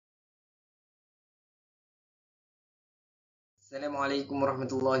Assalamualaikum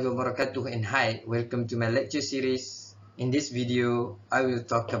warahmatullahi wabarakatuh, and hi, welcome to my lecture series. In this video, I will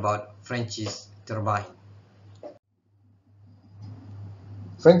talk about Francis turbine.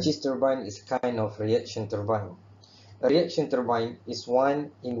 Francis turbine is a kind of reaction turbine. A reaction turbine is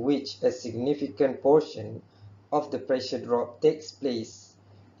one in which a significant portion of the pressure drop takes place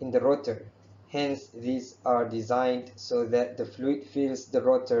in the rotor. Hence, these are designed so that the fluid fills the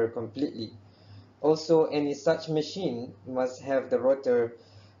rotor completely. Also, any such machine must have the rotor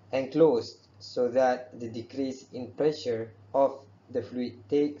enclosed so that the decrease in pressure of the fluid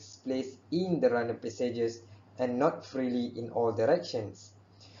takes place in the runner passages and not freely in all directions.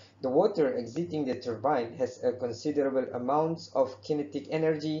 The water exiting the turbine has a considerable amount of kinetic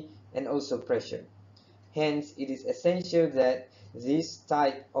energy and also pressure. Hence, it is essential that this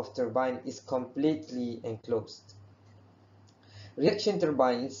type of turbine is completely enclosed. Reaction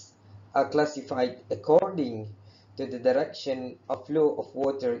turbines are classified according to the direction of flow of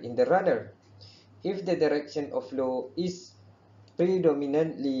water in the runner. If the direction of flow is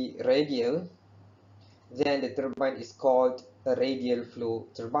predominantly radial, then the turbine is called a radial flow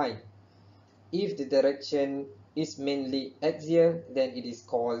turbine. If the direction is mainly axial, then it is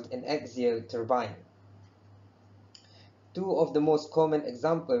called an axial turbine. Two of the most common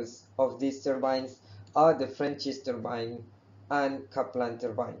examples of these turbines are the Francis turbine and Kaplan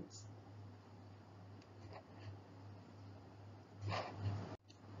turbines.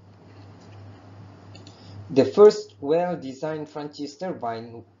 The first well-designed Francis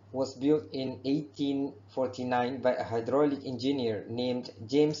turbine was built in 1849 by a hydraulic engineer named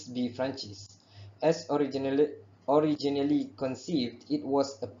James B. Francis. As originally conceived, it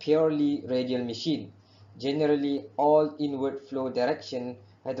was a purely radial machine. Generally, all inward flow direction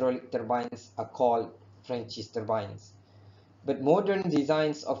hydraulic turbines are called Francis turbines. But modern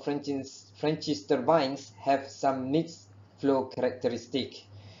designs of Francis turbines have some mixed flow characteristic,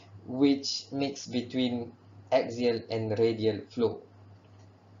 which mix between axial and radial flow.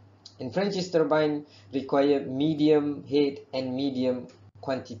 And Francis turbine require medium head and medium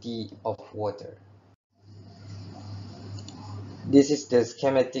quantity of water. This is the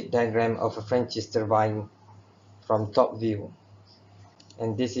schematic diagram of a Francis turbine from top view,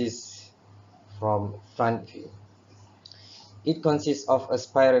 and this is from front view. It consists of a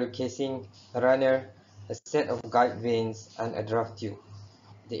spiral casing, a runner, a set of guide vanes, and a draft tube.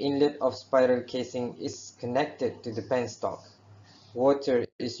 The inlet of spiral casing is connected to the penstock. Water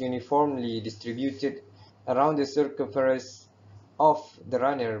is uniformly distributed around the circumference of the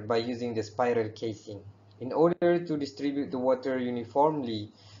runner by using the spiral casing. In order to distribute the water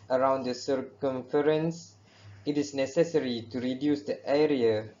uniformly around the circumference, it is necessary to reduce the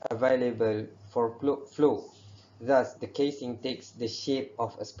area available for flow. Thus, the casing takes the shape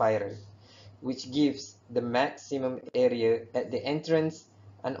of a spiral, which gives the maximum area at the entrance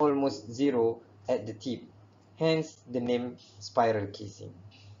and almost zero at the tip. Hence the name spiral casing.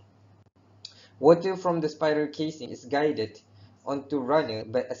 Water from the spiral casing is guided onto runner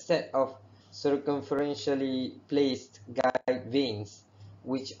by a set of circumferentially placed guide vanes,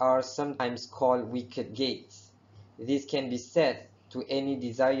 which are sometimes called wicket gates. These can be set to any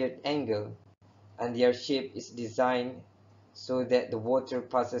desired angle, and their shape is designed so that the water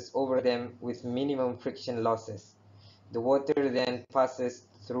passes over them with minimum friction losses. The water then passes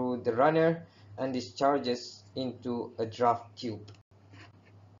through the runner and discharges into a draft tube.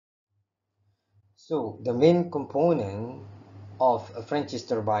 So the main component of a Francis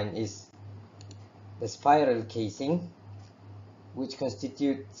turbine is the spiral casing, which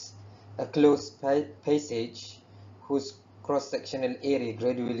constitutes a closed passage whose cross-sectional area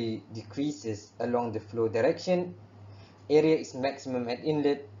gradually decreases along the flow direction. Area is maximum at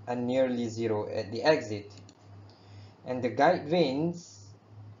inlet and nearly zero at the exit. And the guide vanes,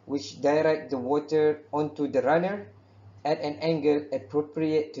 which direct the water onto the runner at an angle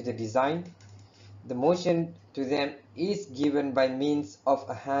appropriate to the design. The motion to them is given by means of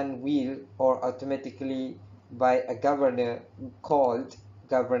a hand wheel or automatically by a governor called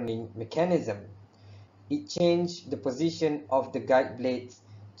governing mechanism. It changes the position of the guide blades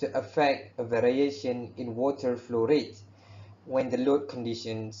to affect a variation in water flow rate when the load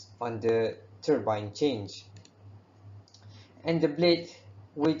conditions on the turbine change. And the blade,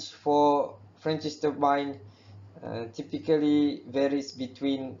 which for Francis turbine typically varies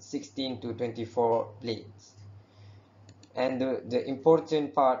between 16 to 24 blades. And the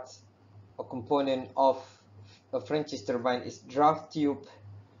important part or component of a Francis turbine is draft tube,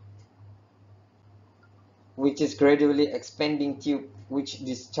 which is gradually expanding tube which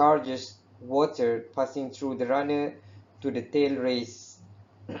discharges water passing through the runner to the tail race.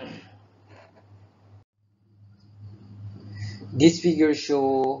 This figure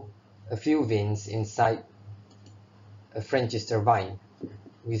shows a few vanes inside a Francis turbine,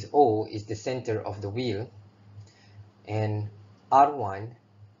 with O is the center of the wheel, and R1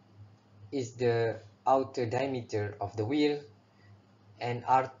 is the outer diameter of the wheel, and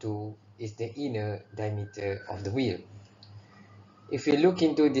R2 is the inner diameter of the wheel. If we look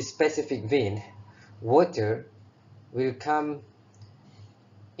into this specific vane, water will come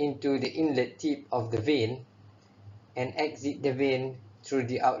into the inlet tip of the vane and exit the vane through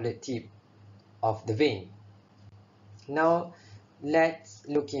the outlet tip of the vane. Now let's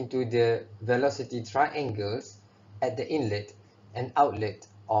look into the velocity triangles at the inlet and outlet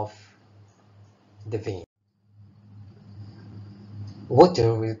of the vane.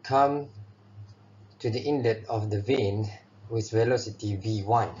 Water will come to the inlet of the vane with velocity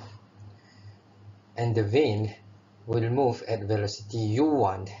v1, and the vane will move at velocity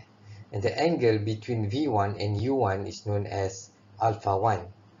u1, and the angle between v1 and u1 is known as alpha 1,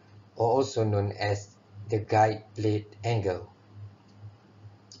 or also known as the guide plate angle.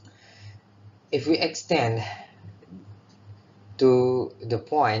 If we extend to the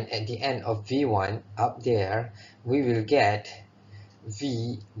point at the end of v1 up there, we will get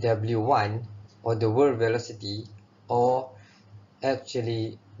vw1, or the world velocity, or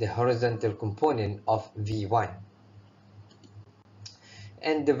actually the horizontal component of v1.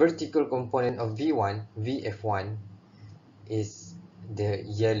 And the vertical component of v1, vf1, is the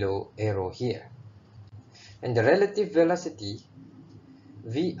yellow arrow here. And the relative velocity,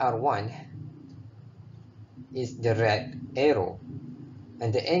 vr1, is the red arrow.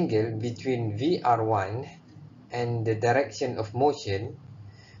 And the angle between vr1 and the direction of motion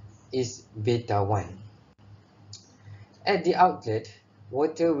is beta 1. At the outlet,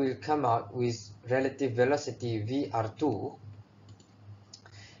 water will come out with relative velocity vr2,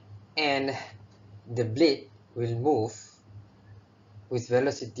 and the blade will move with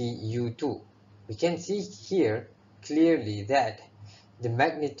velocity u2. We can see here clearly that the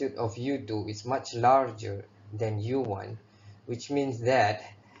magnitude of u2 is much larger than u1, which means that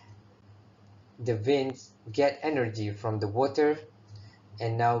the vanes get energy from the water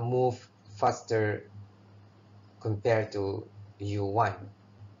and now move faster compared to u1.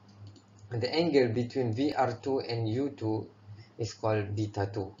 And the angle between vr2 and u2 is called beta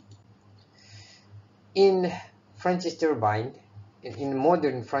 2. In Francis turbine, in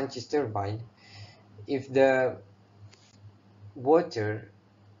modern Francis turbine, if the water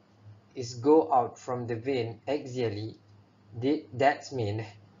is go out from the vane axially, that means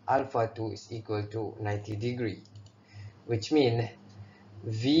alpha 2 is equal to 90 degree, which means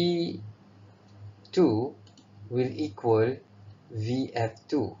V2 will equal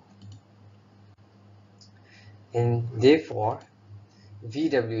VF2, and therefore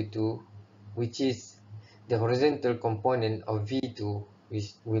VW2, which is the horizontal component of V2,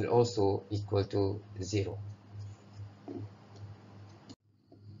 will also equal to 0.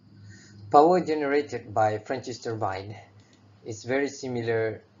 Power generated by Francis turbine is very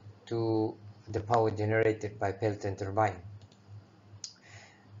similar to the power generated by Pelton turbine.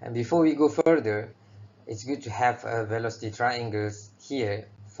 And before we go further, it's good to have velocity triangles here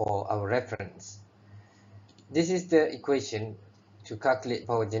for our reference. This is the equation to calculate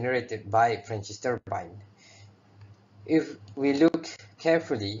power generated by Francis turbine. If we look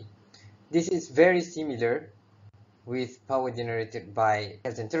carefully, this is very similar with power generated by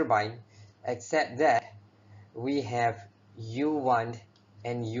Pelton turbine, except that we have U1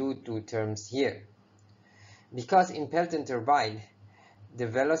 and U2 terms here. Because in Pelton turbine, the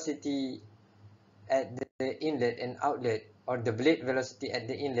velocity at the inlet and outlet, or the blade velocity at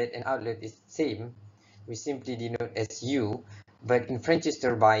the inlet and outlet, is same. We simply denote as U, but in Francis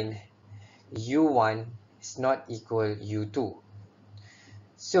turbine, U1 is not equal U2.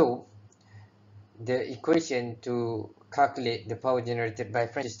 So the equation to calculate the power generated by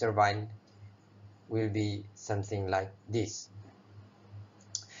Francis turbine will be something like this.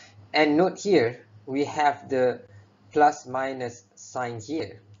 And note here, we have the plus minus sign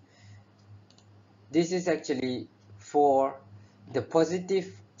here. This is actually for the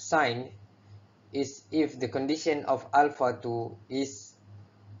positive sign is if the condition of alpha 2 is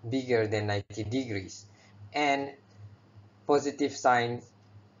bigger than 90 degrees, and positive sign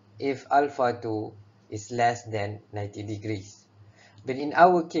if alpha 2 is less than 90 degrees. But in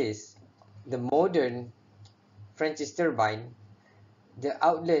our case, the modern Francis turbine, the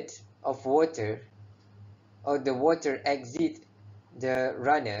outlet of water, or the water exit the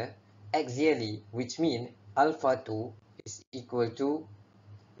runner axially, which means alpha 2 is equal to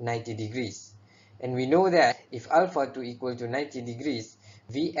 90 degrees. And we know that if alpha 2 equal to 90 degrees,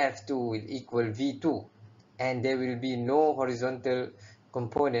 VF2 will equal V2, and there will be no horizontal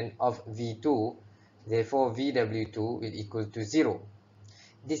component of V2, therefore VW2 will equal to 0.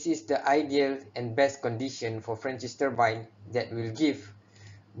 This is the ideal and best condition for Francis turbine that will give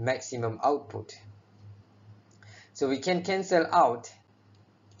maximum output. So we can cancel out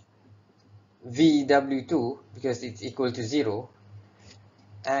VW2 because it's equal to 0,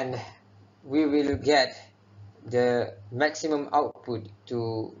 and we will get the maximum output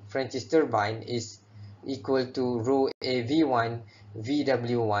to Francis turbine is equal to rho AV1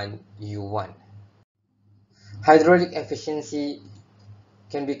 VW1 U1. Hydraulic efficiency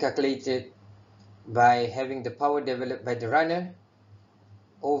can be calculated by having the power developed by the runner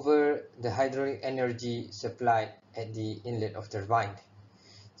over the hydraulic energy supplied at the inlet of turbine.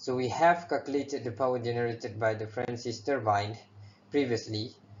 So we have calculated the power generated by the Francis turbine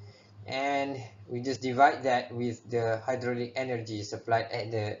previously, and we just divide that with the hydraulic energy supplied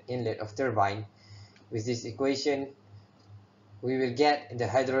at the inlet of turbine. With this equation, we will get the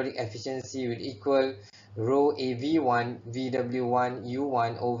hydraulic efficiency will equal rho AV1 VW1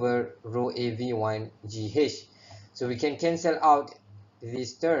 U1 over rho AV1 GH. So we can cancel out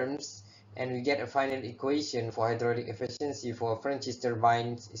these terms and we get a final equation for hydraulic efficiency for Francis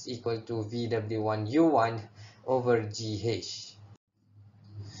turbines is equal to VW1 U1 over GH.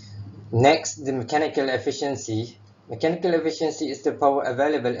 Next, the mechanical efficiency. Mechanical efficiency is the power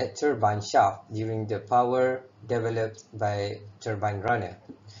available at turbine shaft during the power developed by turbine runner,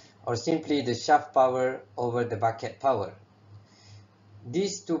 or simply the shaft power over the bucket power.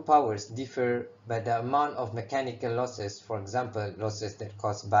 These two powers differ by the amount of mechanical losses, for example, losses that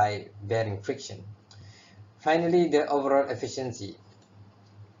caused by bearing friction. Finally, the overall efficiency.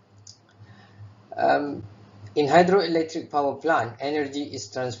 In hydroelectric power plant, energy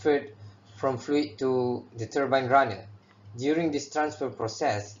is transferred from fluid to the turbine runner. During this transfer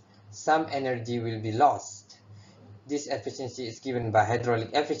process, some energy will be lost. This efficiency is given by hydraulic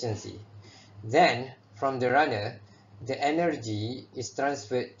efficiency. Then, from the runner, the energy is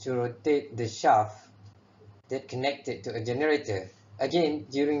transferred to rotate the shaft that connected to a generator. Again,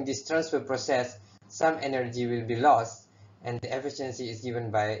 during this transfer process, some energy will be lost, and the efficiency is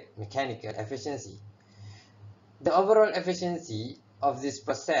given by mechanical efficiency. The overall efficiency of this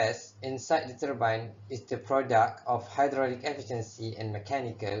process inside the turbine is the product of hydraulic efficiency and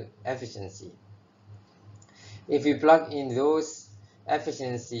mechanical efficiency. If we plug in those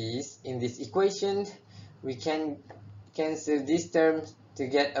efficiencies in this equation, we can cancel these terms to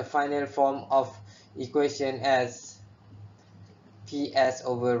get a final form of equation as PS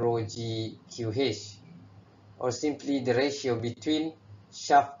over rho G QH, or simply the ratio between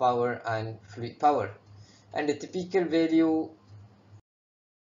shaft power and fluid power. And the typical value,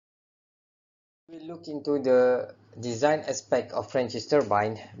 we look into the design aspect of Francis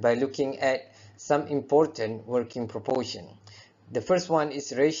turbine by looking at some important working proportion. The first one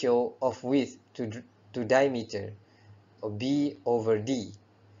is ratio of width to diameter, or B over D,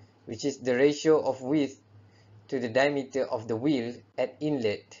 which is the ratio of width to the diameter of the wheel at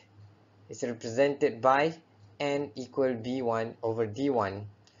inlet. It's represented by N equal B1 over D1.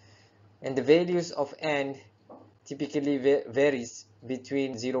 And the values of N typically varies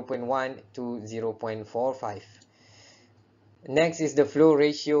between 0.1 to 0.45. Next is the flow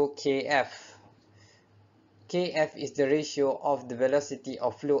ratio KF. KF is the ratio of the velocity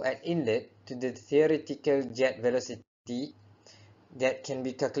of flow at inlet to the theoretical jet velocity that can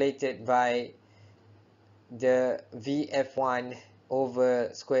be calculated by the VF1 over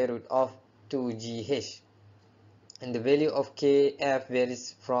square root of 2GH. And the value of KF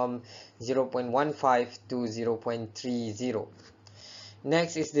varies from 0.15 to 0.30.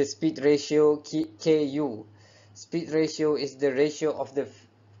 Next is the speed ratio KU. Speed ratio is the ratio of the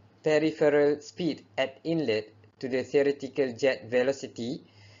peripheral speed at inlet to the theoretical jet velocity,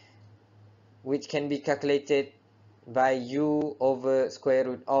 which can be calculated by U over square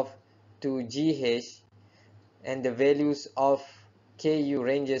root of 2GH, and the values of KU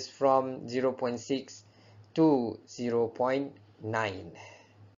ranges from 0.6 to 0.9.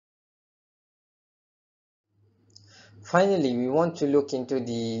 Finally, we want to look into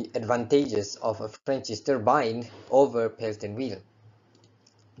the advantages of a Francis turbine over Pelton wheel.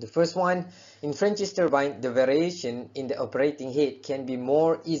 The first one, in Francis turbine, the variation in the operating head can be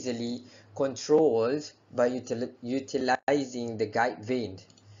more easily controlled by utilizing the guide vane.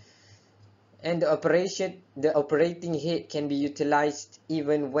 And the operating head can be utilized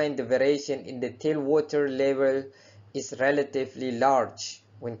even when the variation in the tailwater level is relatively large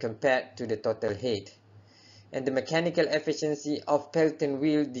when compared to the total head. And the mechanical efficiency of Pelton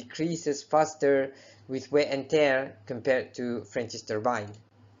wheel decreases faster with wear and tear compared to Francis turbine.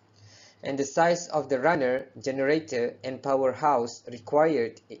 and the size of the runner, generator, and powerhouse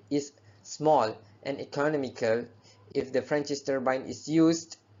required is small and economical if the Francis turbine is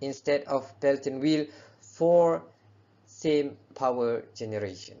used instead of Pelton wheel for same power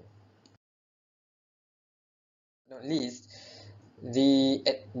generation. Not least, the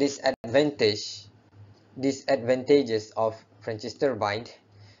disadvantages of Francis turbine,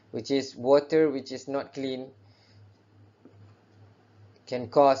 which is water which is not clean, can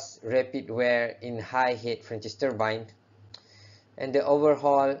cause rapid wear in high head Francis turbine, and the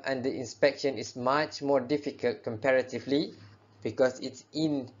overhaul and the inspection is much more difficult comparatively because it's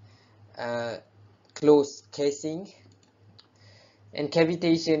in closed casing, and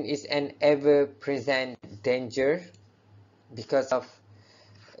cavitation is an ever-present danger because of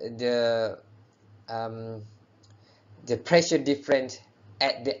the pressure difference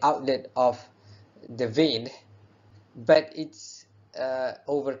at the outlet of the vein, but it's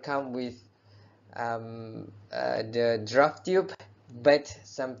overcome with the draft tube, but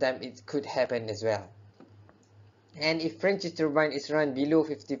sometimes it could happen as well. And if Francis turbine is run below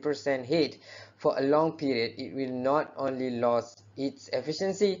 50% heat for a long period, it will not only lose its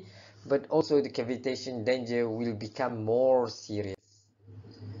efficiency, but also the cavitation danger will become more serious.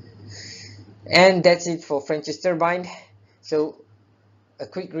 And that's it for Francis turbine. So a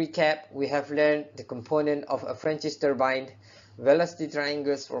quick recap: we have learned the component of a Francis turbine, velocity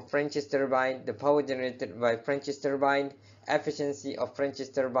triangles for Francis turbine, the power generated by Francis turbine, efficiency of Francis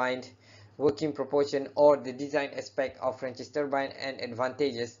turbine, working proportion or the design aspect of Francis turbine, and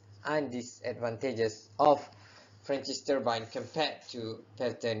advantages and disadvantages of Francis turbine compared to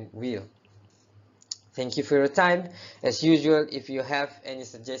Pelton wheel. Thank you for your time. As usual, if you have any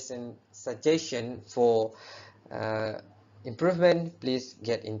suggestion for improvement, please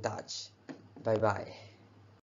get in touch. Bye bye.